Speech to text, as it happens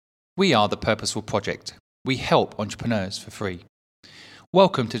We are the Purposeful Project. We help entrepreneurs for free.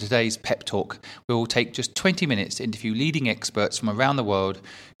 Welcome to today's Pep Talk, where we'll take just 20 minutes to interview leading experts from around the world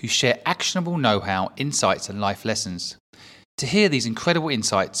who share actionable know-how, insights and life lessons. To hear these incredible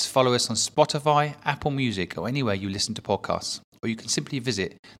insights, follow us on Spotify, Apple Music or anywhere you listen to podcasts. Or you can simply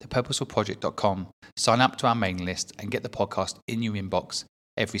visit thepurposefulproject.com, sign up to our mailing list and get the podcast in your inbox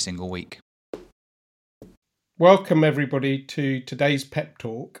every single week. Welcome everybody to today's Pep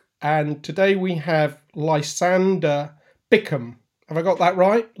Talk. And today we have Lysander Bickham. Have I got that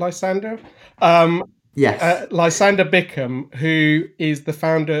right, Lysander? Yes. Lysander Bickham, who is the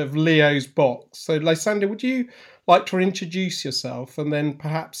founder of Leo's Box. So Lysander, would you like to introduce yourself and then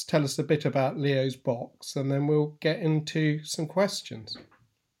perhaps tell us a bit about Leo's Box, and then we'll get into some questions.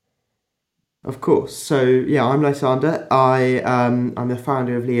 Of course. So yeah, I'm Lysander. I'm the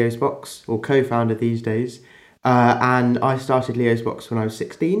founder of Leo's Box, or co-founder these days. And I started Leo's Box when I was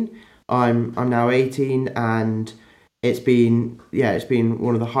 16. I'm now 18, and it's been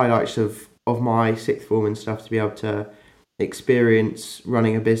one of the highlights of my sixth form and stuff to be able to experience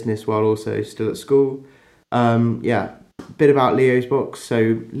running a business while also still at school. A bit about Leo's Box.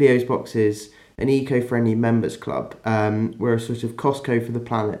 So Leo's Box is an eco-friendly members club. We're a sort of Costco for the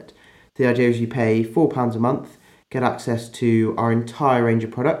planet. The idea is you pay £4 a month, get access to our entire range of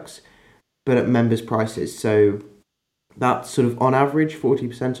products, but at members' prices. So that's sort of on average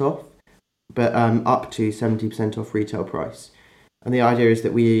 40% off, but up to 70% off retail price. And the idea is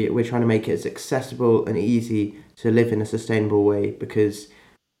that we're trying to make it as accessible and easy to live in a sustainable way, because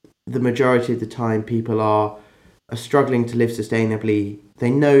the majority of the time people are struggling to live sustainably. They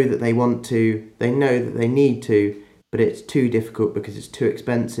know that they want to, they know that they need to, but it's too difficult because it's too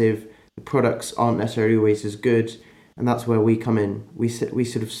expensive. The products aren't necessarily always as good. And that's where we come in. We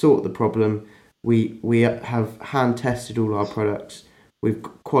sort of sort the problem. We have hand tested all our products. We've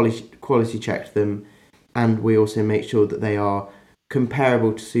quality checked them, and we also make sure that they are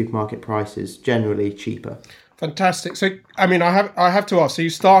comparable to supermarket prices, generally cheaper. Fantastic. So, I mean, I have to ask. So, you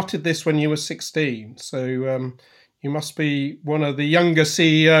started this when you were 16. So, you must be one of the younger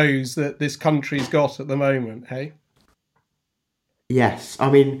CEOs that this country's got at the moment, hey? Yes,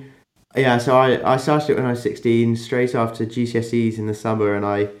 I mean. Yeah, so I started it when I was 16, straight after GCSEs in the summer, and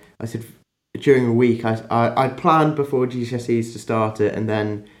I said during a week I planned before GCSEs to start it, and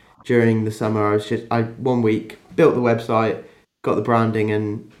then during the summer I 1 week built the website, got the branding,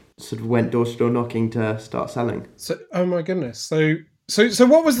 and sort of went door to door knocking to start selling. So, oh my goodness! So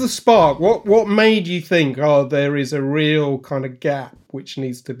what was the spark? What made you think, oh, there is a real kind of gap which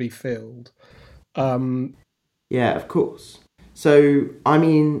needs to be filled? Yeah, of course. So, I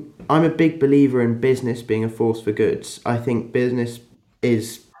mean, I'm a big believer in business being a force for good. I think business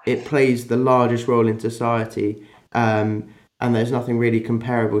plays the largest role in society, and there's nothing really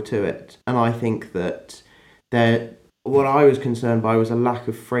comparable to it. And I think that what I was concerned by was a lack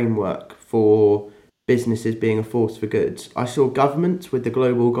of framework for businesses being a force for good. I saw governments with the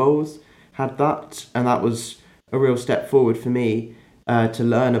global goals had that, and that was a real step forward for me to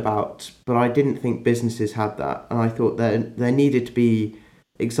learn about, but I didn't think businesses had that, and I thought there needed to be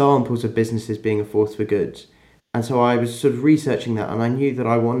examples of businesses being a force for good. And so I was sort of researching that, and I knew that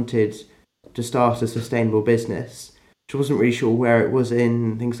I wanted to start a sustainable business, which I wasn't really sure where it was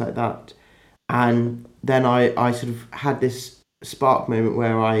in, things like that. And then I sort of had this spark moment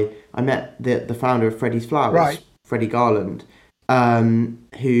where I met the founder of Freddy's Flowers, right. Freddie Garland,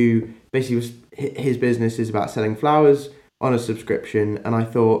 who basically his business is about selling flowers on a subscription. And I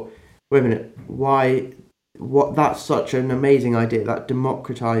thought, wait a minute, that's such an amazing idea that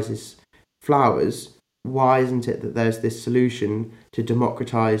democratizes flowers. Why isn't it that there's this solution to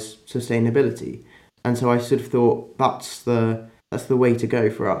democratize sustainability? And so I sort of thought that's the way to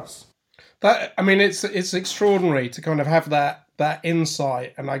go for us. That, I mean, it's extraordinary to kind of have that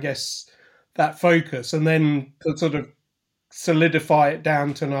insight and I guess that focus, and then to sort of solidify it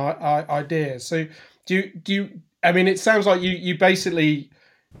down to an idea. So do you? I mean, it sounds like you basically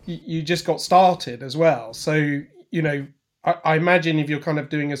you just got started as well. So, you know, I imagine if you're kind of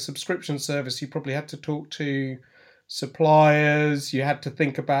doing a subscription service, you probably had to talk to suppliers. You had to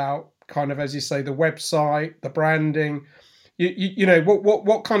think about kind of, as you say, the website, the branding. You know,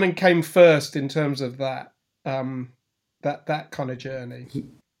 what kind of came first in terms of that that kind of journey?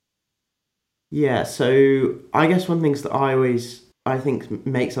 Yeah, so I guess one of the things that I think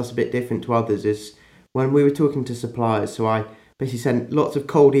makes us a bit different to others is when we were talking to suppliers. So I basically sent lots of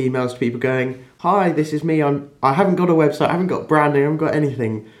cold emails to people going, "Hi, this is me. I haven't got a website, I haven't got branding, I haven't got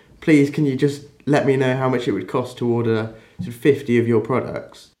anything. Please, can you just let me know how much it would cost to order sort of 50 of your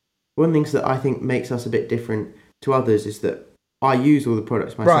products?" One of the things that I think makes us a bit different to others is that I use all the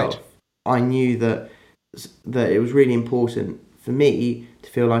products myself. Right. I knew that it was really important for me to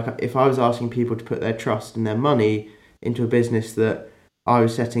feel like if I was asking people to put their trust and their money into a business that I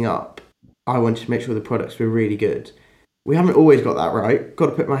was setting up, I wanted to make sure the products were really good. We haven't always got that right. Got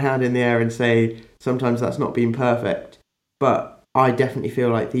to put my hand in the air and say sometimes that's not been perfect. But I definitely feel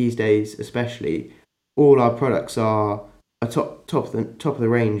like these days, especially, all our products are a top of the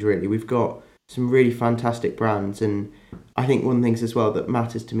range. Really, we've got some really fantastic brands, and I think one of the things as well that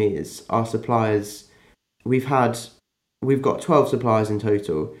matters to me is our suppliers. We've got 12 suppliers in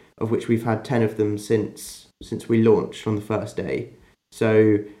total, of which we've had 10 of them since we launched on the first day.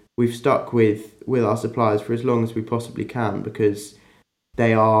 So we've stuck with our suppliers for as long as we possibly can, because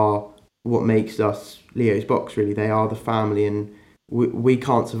they are what makes us Leo's Box, really. They are the family, and we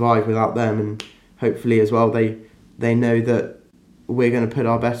can't survive without them. And hopefully as well, they know that we're going to put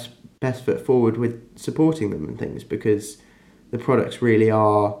our best foot forward with supporting them and things, because the products really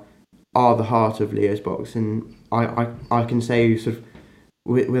are the heart of Leo's Box, and I can say sort of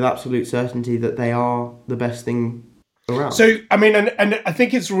with absolute certainty that they are the best thing around. So I mean, and I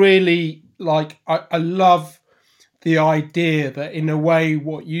think it's really like I love the idea that in a way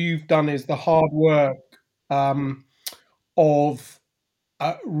what you've done is the hard work of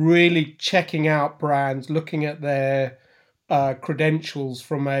really checking out brands, looking at their credentials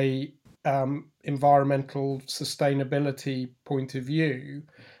from a environmental sustainability point of view,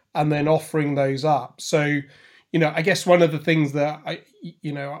 and then offering those up. So, I guess one of the things that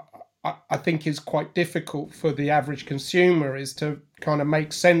I think is quite difficult for the average consumer is to kind of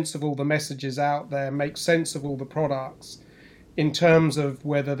make sense of all the messages out there, make sense of all the products in terms of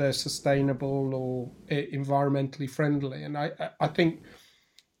whether they're sustainable or environmentally friendly. And I think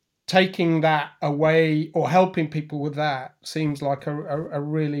taking that away or helping people with that seems like a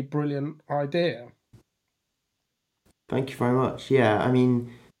really brilliant idea. Thank you very much. Yeah, I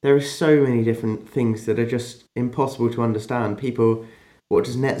mean, there are so many different things that are just impossible to understand. People, what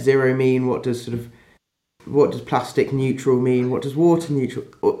does net zero mean? What does plastic neutral mean? What does water neutral?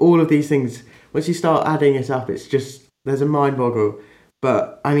 All of these things, once you start adding it up, it's just, there's a mind boggle.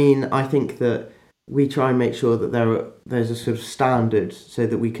 But I mean, I think that we try and make sure that there's a sort of standard, so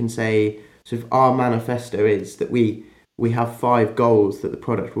that we can say sort of our manifesto is that we have 5 goals that the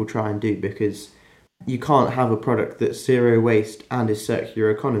product will try and do, because you can't have a product that's zero waste and is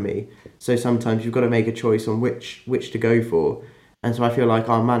circular economy. So sometimes you've got to make a choice on which to go for. And so I feel like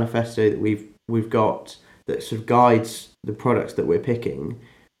our manifesto that we've got that sort of guides the products that we're picking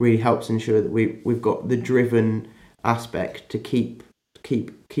really helps ensure that we've got the driven aspect to keep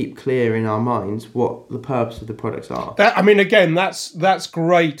clear in our minds what the purpose of the products are. Again, that's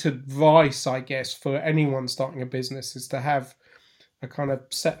great advice, I guess, for anyone starting a business, is to have a kind of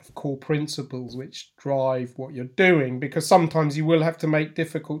set of core principles which drive what you're doing, because sometimes you will have to make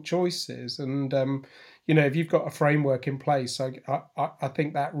difficult choices. And, if you've got a framework in place, I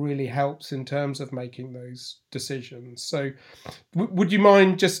think that really helps in terms of making those decisions. So would you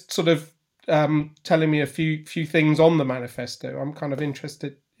mind just sort of telling me a few things on the manifesto? I'm kind of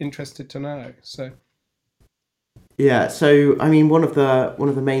interested to know. So yeah, so I mean, one of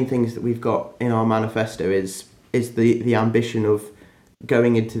the main things that we've got in our manifesto is the ambition of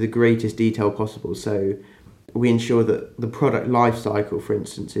going into the greatest detail possible. So we ensure that the product life cycle, for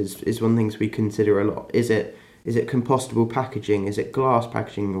instance, is one of the things we consider a lot. Is it compostable packaging? Is it glass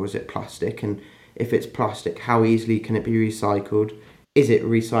packaging, or is it plastic? And if it's plastic, how easily can it be recycled? Is it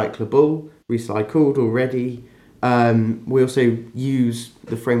recycled already? We also use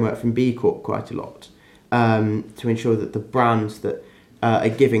the framework from B Corp quite a lot to ensure that the brands that are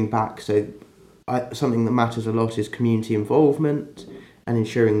giving back. So something that matters a lot is community involvement, and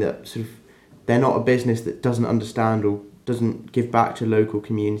ensuring that sort of they're not a business that doesn't understand or doesn't give back to local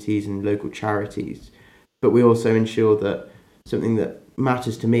communities and local charities. But we also ensure that something that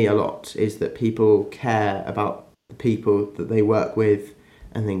matters to me a lot is that people care about the people that they work with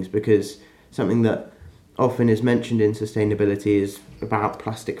and things, because something that often is mentioned in sustainability is about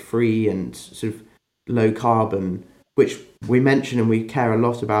plastic free and sort of low carbon, which we mention and we care a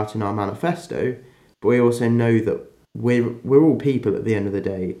lot about in our manifesto, but we also know that we're all people at the end of the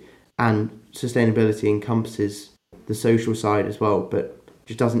day, and sustainability encompasses the social side as well, but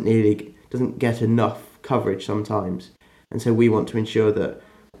just doesn't get enough coverage sometimes. And so we want to ensure that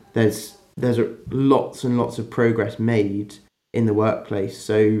there's lots and lots of progress made in the workplace.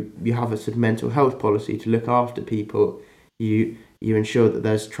 So you have a sort of mental health policy to look after people. You ensure that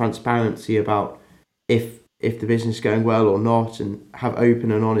there's transparency about if the business is going well or not, and have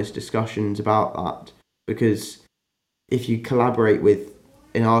open and honest discussions about that. Because if you collaborate with,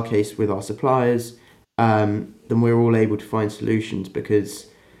 in our case, with our suppliers, then we're all able to find solutions, because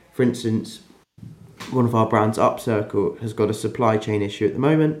For instance, one of our brands, Upcircle, has got a supply chain issue at the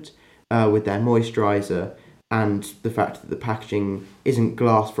moment with their moisturiser and the fact that the packaging isn't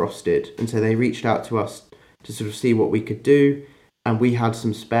glass frosted. And so they reached out to us to sort of see what we could do. And we had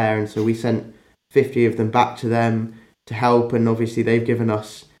some spare. And so we sent 50 of them back to them to help. And obviously they've given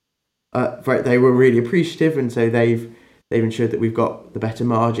us, they were really appreciative. And so they've ensured that we've got the better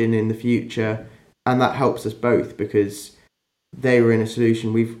margin in the future. And that helps us both because they were in a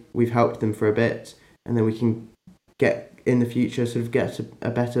solution. We've helped them for a bit. And then we can get in the future sort of get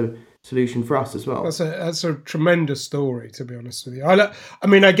a better solution for us as well. That's a tremendous story, to be honest with you. I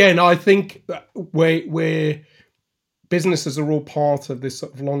mean, again, I think we're businesses are all part of this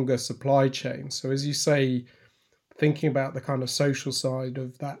sort of longer supply chain. So as you say, thinking about the kind of social side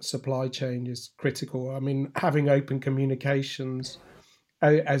of that supply chain is critical. I mean, having open communications,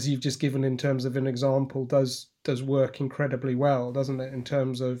 as you've just given in terms of an example, does work incredibly well, doesn't it? In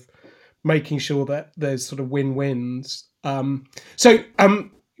terms of making sure that there's sort of win-wins.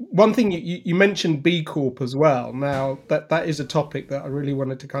 One thing you mentioned B Corp as well. Now that is a topic that I really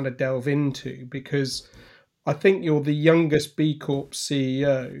wanted to kind of delve into because I think you're the youngest B Corp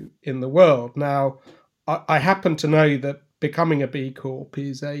CEO in the world. Now, I happen to know that becoming a B Corp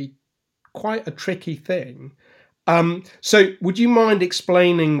is quite a tricky thing. So would you mind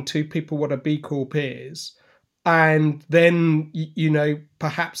explaining to people what a B Corp is? And then,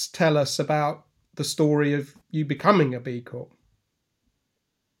 perhaps tell us about the story of you becoming a B Corp.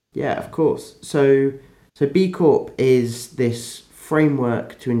 Yeah, of course. So B Corp is this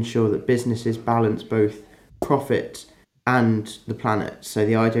framework to ensure that businesses balance both profit and the planet. So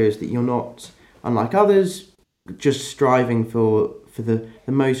the idea is that you're not, unlike others, just striving for the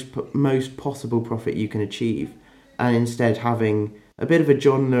most possible profit you can achieve, and instead having a bit of a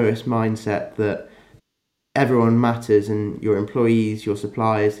John Lewis mindset that everyone matters and your employees, your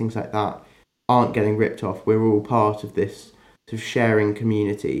suppliers, things like that aren't getting ripped off. We're all part of this sort of sharing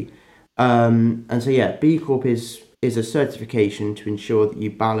community. And so, yeah, B Corp is a certification to ensure that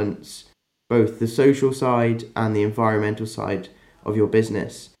you balance both the social side and the environmental side of your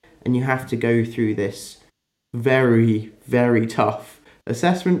business. And you have to go through this very, very tough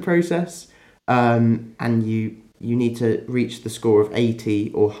assessment process. And you need to reach the score of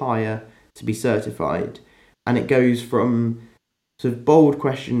 80 or higher to be certified. And it goes from sort of bold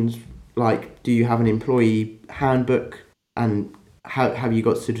questions like, do you have an employee handbook and how have you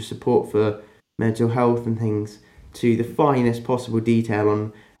got sort of support for mental health and things, to the finest possible detail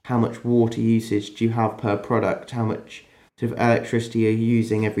on how much water usage do you have per product, how much sort of electricity are you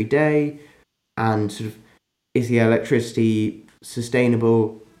using every day, and sort of is the electricity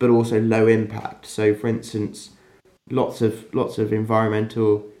sustainable but also low impact. So for instance, lots of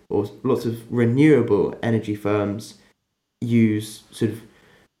environmental or lots of renewable energy firms use sort of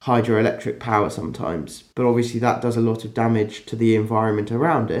hydroelectric power sometimes, but obviously that does a lot of damage to the environment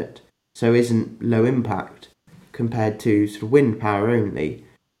around it, so isn't low impact compared to sort of wind power only.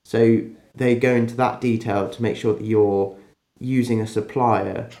 So they go into that detail to make sure that you're using a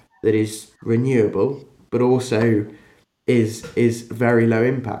supplier that is renewable but also is very low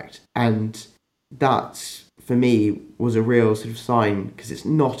impact. And that for me was a real sort of sign, because it's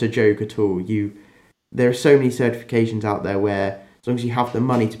not a joke at all. There are so many certifications out there where as long as you have the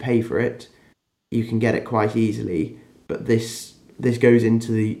money to pay for it, you can get it quite easily. But this goes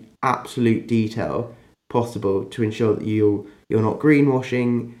into the absolute detail possible to ensure that you're not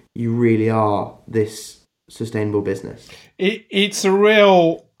greenwashing. You really are this sustainable business. It's a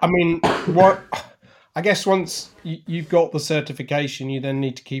real. I mean, what I guess once you've got the certification, you then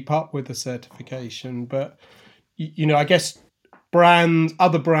need to keep up with the certification. But I guess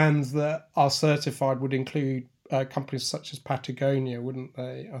other brands that are certified would include companies such as Patagonia, wouldn't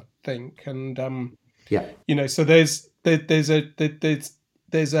they? I think, and so there's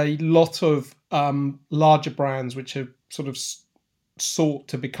a lot of larger brands which have sort of sought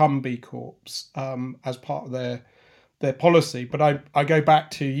to become B Corps as part of their policy. But I go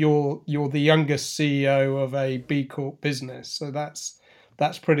back to you're the youngest CEO of a B Corp business, so that's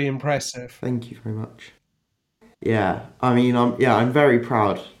pretty impressive. Thank you very much. Yeah, I mean, I'm very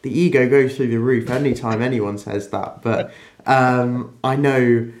proud. The ego goes through the roof anytime anyone says that. But I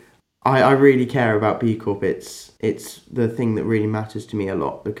know I really care about B Corp. It's the thing that really matters to me a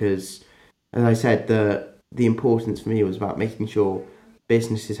lot, because, as I said, the importance for me was about making sure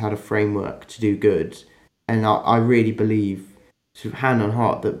businesses had a framework to do good. And I really believe, sort of hand on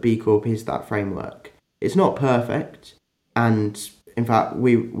heart, that B Corp is that framework. It's not perfect. And in fact,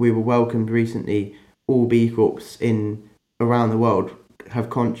 we were welcomed recently. All B Corps around the world have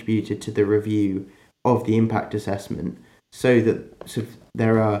contributed to the review of the impact assessment. so that sort of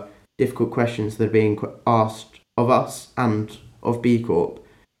there are difficult questions that are being asked of us and of B Corp,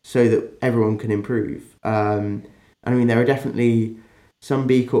 so that everyone can improve. And I mean, there are definitely some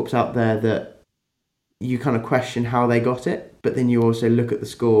B Corps out there that you kind of question how they got it, but then you also look at the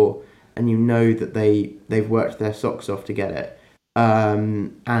score and you know that they've worked their socks off to get it.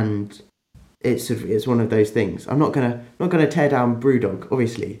 And it's one of those things. I'm not gonna tear down Brewdog.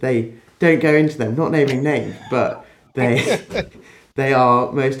 Obviously, they don't go into them. Not naming names, but they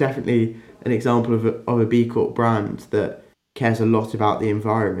are most definitely an example of a B Corp brand that cares a lot about the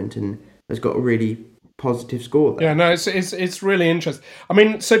environment and has got a really positive score there. Yeah, no, it's really interesting. I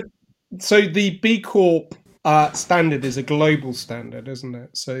mean, so the B Corp standard is a global standard, isn't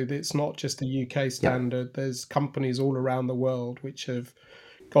it? So it's not just a UK standard. Yeah. There's companies all around the world which have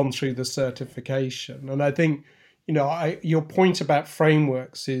gone through the certification, and I think your point about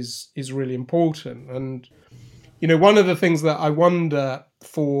frameworks is really important. And one of the things that I wonder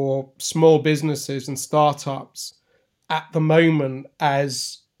for small businesses and startups at the moment,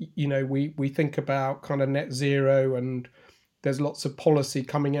 as we think about kind of net zero, and there's lots of policy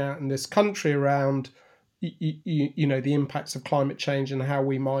coming out in this country around the impacts of climate change and how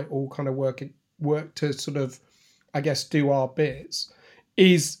we might all kind of work to sort of, I guess, do our bits,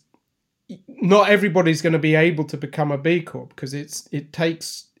 is not everybody's going to be able to become a B Corp, because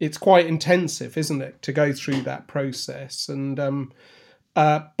it's quite intensive, isn't it, to go through that process. And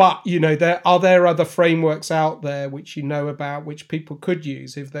but there are other frameworks out there which about, which people could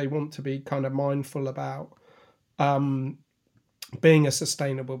use if they want to be kind of mindful about being a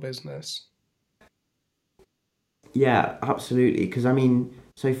sustainable business. Yeah, absolutely. Because I mean,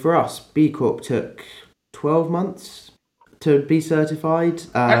 so for us, B Corp took 12 months to be certified.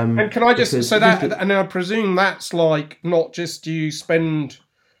 And can I just and I presume that's like not just you spend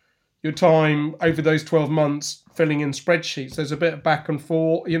your time over those 12 months filling in spreadsheets. There's a bit of back and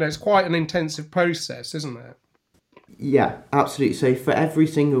forth. it's quite an intensive process, isn't it? Yeah, absolutely. So for every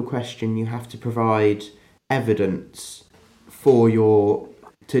single question, you have to provide evidence for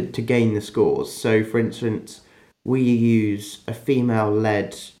to gain the scores. So for instance, we use a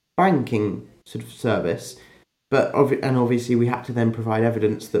female-led banking sort of service, and obviously we have to then provide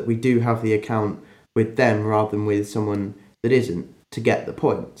evidence that we do have the account with them rather than with someone that isn't, to get the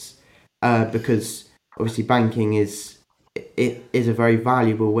points. Because obviously banking is a very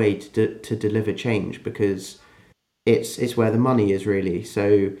valuable way to deliver change, because it's where the money is really.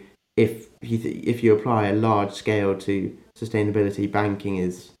 So if you apply a large scale to sustainability, banking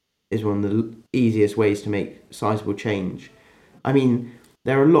is one of the easiest ways to make sizable change. I mean,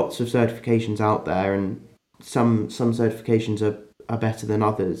 there are lots of certifications out there, and some certifications are better than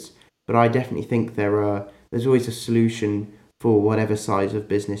others, but I definitely think there's always a solution for whatever size of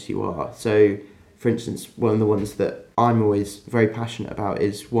business you are. So, for instance, one of the ones that I'm always very passionate about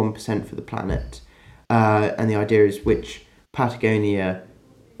is 1% for the planet, and the idea is which Patagonia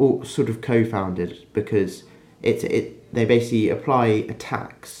all sort of co-founded, because they basically apply a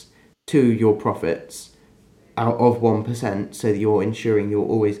tax to your profits out of 1%, so that you're ensuring you're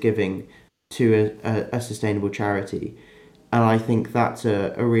always giving to a sustainable charity. And I think that's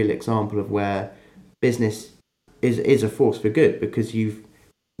a real example of where business is a force for good, because you've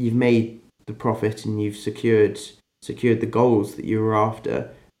made the profit and you've secured the goals that you were after,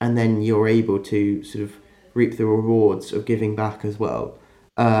 and then you're able to sort of reap the rewards of giving back as well.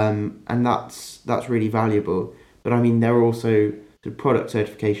 And that's really valuable. But I mean, there are also the product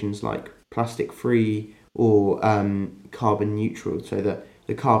certifications like plastic free or carbon neutral. So that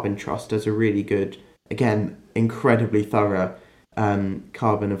the Carbon Trust does a really good, again, incredibly thorough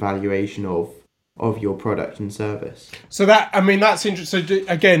carbon evaluation of your product and service. So that's interesting. So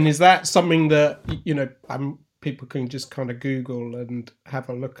again, is that something that people can just kind of Google and have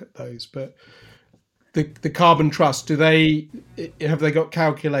a look at those? But the Carbon Trust, have they got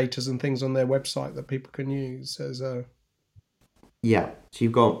calculators and things on their website that people can use as a? Yeah, so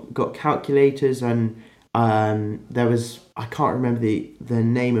you've got calculators, and there was, I can't remember the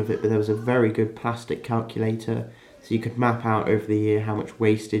name of it, but there was a very good plastic calculator, so you could map out over the year how much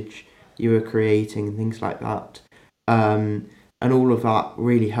wastage you were creating and things like that. And all of that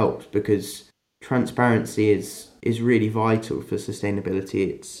really helps, because transparency is really vital for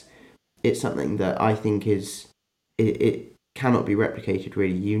sustainability. It's something that I think it cannot be replicated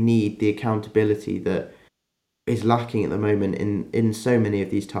really. You need the accountability that is lacking at the moment in so many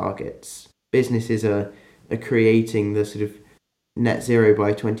of these targets. Businesses are creating the sort of net zero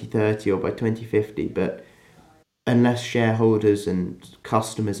by 2030 or by 2050, but unless shareholders and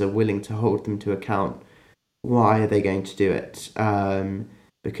customers are willing to hold them to account, why are they going to do it?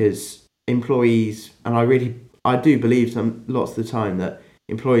 Because employees, and I do believe lots of the time that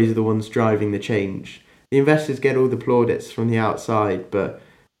employees are the ones driving the change. The investors get all the plaudits from the outside, but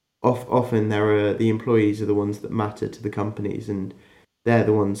often the employees are the ones that matter to the companies, and they're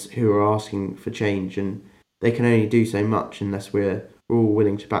the ones who are asking for change, and they can only do so much unless we're all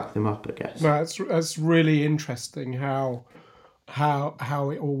willing to back them up, I guess. No, that's really interesting how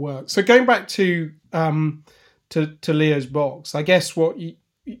it all works. So going back to Leo's Box, I guess what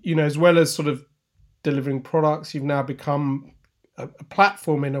you know, as well as sort of delivering products, you've now become a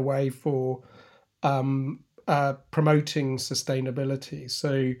platform in a way for promoting sustainability.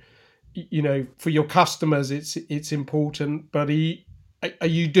 So, you know, for your customers, it's important. But are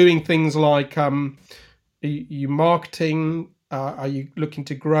you doing things like are you marketing? Are you looking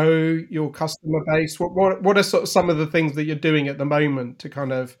to grow your customer base? What are sort of some of the things that you're doing at the moment to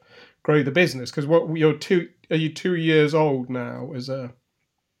kind of grow the business? Because are you 2 years old now as a?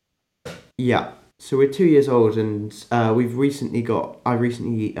 Yeah, so we're 2 years old, and I recently got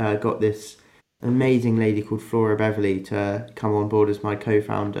this amazing lady called Flora Beverley to come on board as my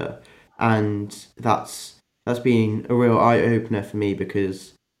co-founder, and that's been a real eye opener for me,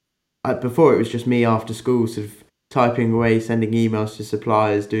 because before it was just me after school sort of typing away, sending emails to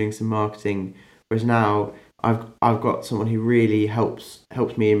suppliers, doing some marketing, whereas now I've got someone who really helps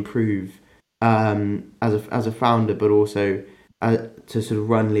me improve as a founder, but also to sort of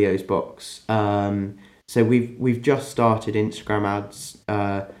run Leo's Box. So we've just started Instagram ads,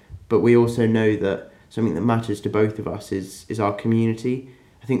 but we also know that something that matters to both of us is our community.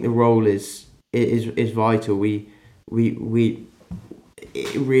 I think the role is vital.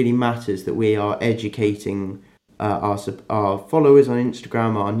 It really matters that we are educating our followers on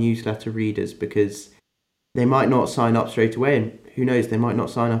Instagram, our newsletter readers, because they might not sign up straight away, and who knows, they might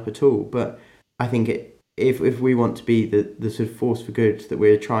not sign up at all. But I think if we want to be the sort of force for good that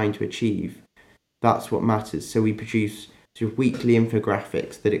we're trying to achieve, that's what matters. So we produce sort of weekly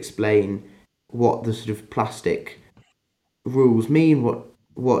infographics that explain what the sort of plastic rules mean,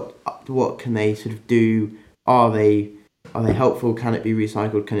 what can they sort of do, are they helpful, can it be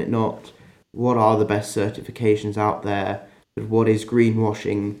recycled, can it not, what are the best certifications out there, what is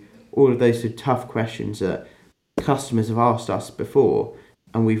greenwashing, all of those sort of tough questions that customers have asked us before,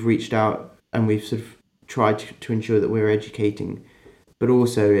 and we've reached out and we've sort of tried to ensure that we're educating. But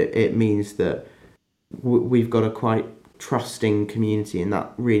also it means that we've got a quite trusting community, and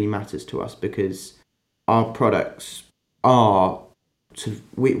that really matters to us, because our products are sort of,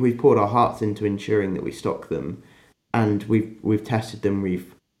 we've poured our hearts into ensuring that we stock them, and we've tested them,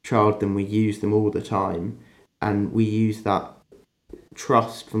 we've trialed them, we use them all the time, and we use that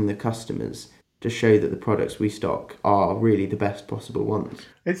trust from the customers to show that the products we stock are really the best possible ones.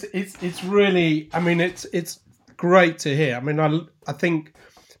 It's really, I mean, it's great to hear. I mean, I think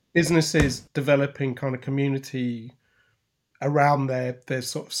businesses developing kind of community around their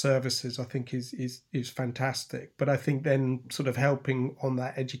sort of services, I think is fantastic. But I think then sort of helping on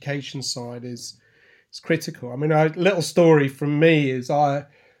that education side is critical. I mean, a little story from me is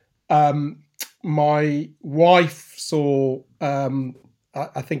my wife saw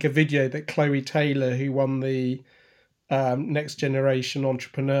I think a video that Chloe Taylor, who won the Next Generation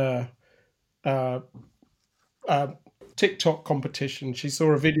Entrepreneur TikTok competition, she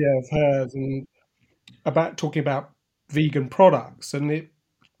saw a video of hers and talking about vegan products, and it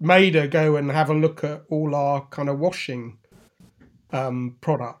made her go and have a look at all our kind of washing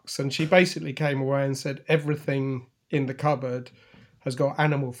products, and she basically came away and said everything in the cupboard has got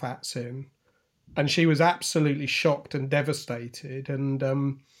animal fats in, and she was absolutely shocked and devastated. And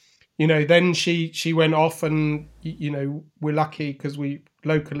you know, then she went off, and you know, we're lucky because we've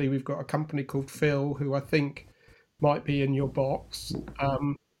got a company called Phil, who I think might be in your box.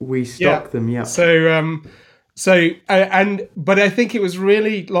 We stock them, yeah. But I think it was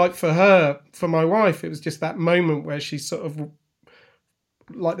really like for my wife, it was just that moment where she sort of,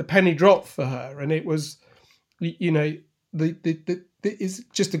 like, the penny dropped for her, and it was, you know, it's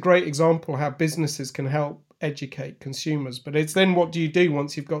just a great example how businesses can help educate consumers. But it's then, what do you do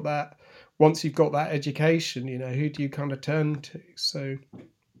once you've got that education? You know, who do you kind of turn to? So,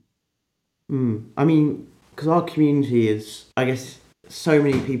 I mean, because our community is, I guess, so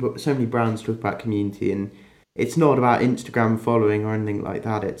many brands talk about community, and it's not about Instagram following or anything like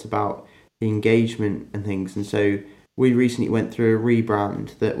that. It's about the engagement and things. And so we recently went through a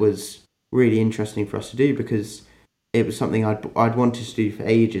rebrand that was really interesting for us to do, because it was something I'd wanted to do for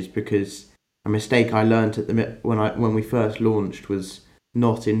ages, because a mistake I learned when we first launched was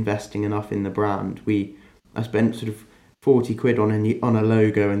not investing enough in the brand. I spent sort of 40 quid on a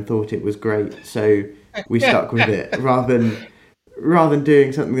logo and thought it was great, so we stuck with it rather than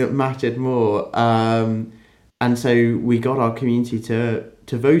doing something that mattered more. And so we got our community to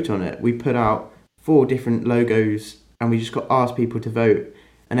vote on it. We put out 4 different logos, and we just asked people to vote.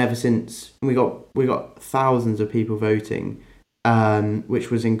 And ever since, we got thousands of people voting,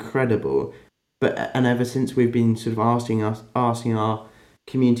 which was incredible. And ever since, we've been sort of asking our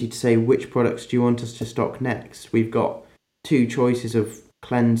community to say, which products do you want us to stock next? We've got 2 choices of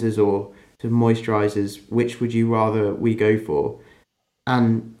cleansers or sort of moisturizers. Which would you rather we go for?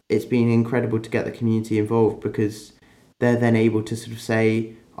 And it's been incredible to get the community involved, because they're then able to sort of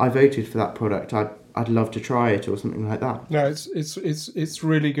say, I voted for that product, I'd love to try it, or something like that. No, it's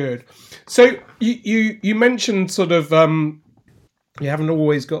really good. So you mentioned sort of you haven't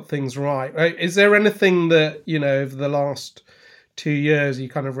always got things right. Is there anything that, over the last 2 years you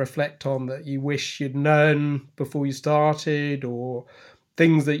kind of reflect on that you wish you'd known before you started, or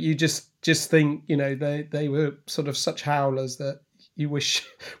things that you just think they were sort of such howlers that you wish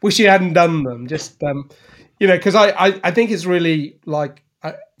you hadn't done them? Just because I think it's really like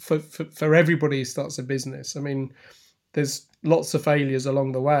for everybody who starts a business. I mean, there's lots of failures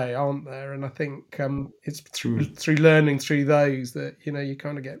along the way, aren't there? And I think it's through learning through those that you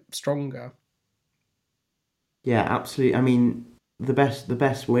kind of get stronger. Yeah, absolutely. I mean, the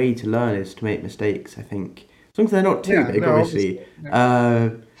best way to learn is to make mistakes, I think, as long as they're not too big, obviously. Yeah.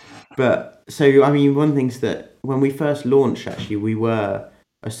 But so, I mean, one thing's that when we first launched, actually, we were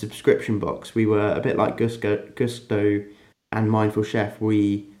a subscription box. We were a bit like Gusto and Mindful Chef.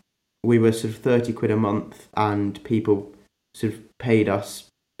 We were sort of 30 quid a month, and people sort of paid us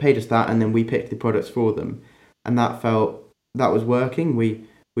that, and then we picked the products for them, and that was working. We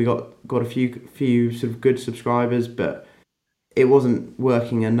got a few sort of good subscribers, but it wasn't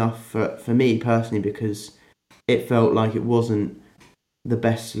working enough for me personally, because it felt like it wasn't the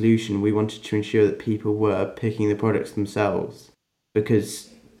best solution. We wanted to ensure that people were picking the products themselves, because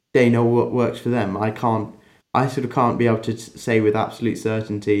they know what works for them. I sort of can't be able to say with absolute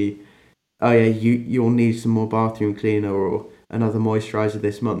certainty, oh yeah, you'll need some more bathroom cleaner or another moisturiser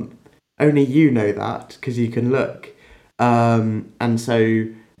this month. Only you know that, because you can look. And so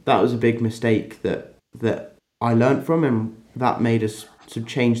that was a big mistake that I learnt from, and that made us sort of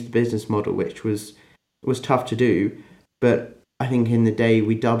change the business model, which was tough to do. But I think in the day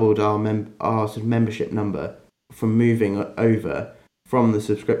we doubled our sort of membership number from moving over from the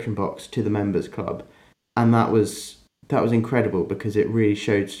subscription box to the members club, and that was incredible, because it really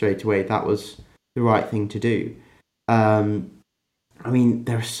showed straight away that was the right thing to do. I mean,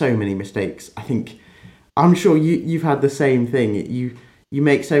 there are so many mistakes. I'm sure you've had the same thing. You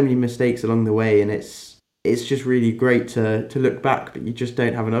make so many mistakes along the way, and it's just really great to look back, but you just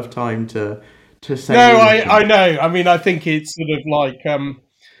don't have enough time to say. No, I know. I mean, I think it's sort of like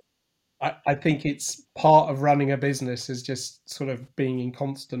I think it's part of running a business is just sort of being in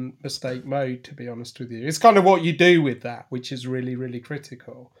constant mistake mode, to be honest with you. It's kind of what you do with that, which is really, really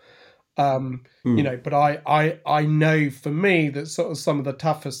critical. But I know for me that sort of some of the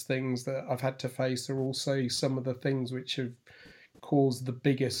toughest things that I've had to face are also some of the things which have caused the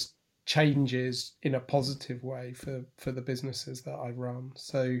biggest changes in a positive way for the businesses that I run.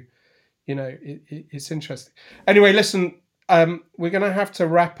 So, it's interesting. Anyway, listen, we're going to have to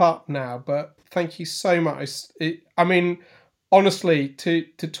wrap up now, but thank you so much. I mean, honestly, to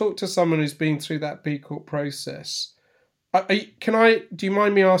talk to someone who's been through that B Corp process, do you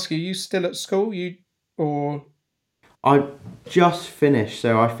mind me asking, are you still at school? I just finished,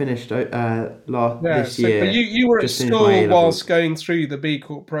 so I finished this year. But you were at school whilst going through the B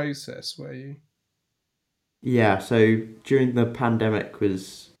Corp process, were you? Yeah, so during the pandemic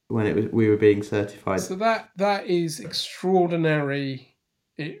was when we were being certified. So that is extraordinary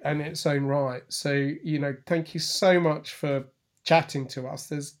in its own right. So, thank you so much for chatting to us.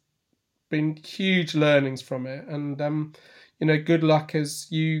 There's been huge learnings from it, and good luck as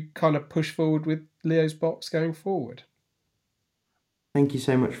you kind of push forward with Leo's Box going forward. Thank you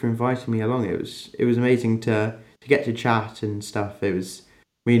so much for inviting me along. It was amazing to get to chat and stuff. It was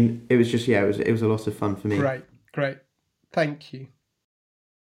a lot of fun for me. Great. Thank you.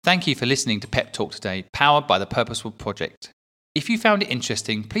 Thank you for listening to Pep Talk today, powered by the Purposeful Project. If you found it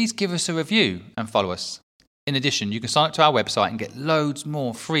interesting, please give us a review and follow us. In addition, you can sign up to our website and get loads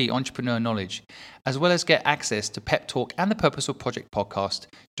more free entrepreneur knowledge, as well as get access to Pep Talk and the Purposeful Project podcast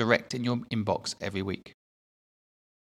direct in your inbox every week.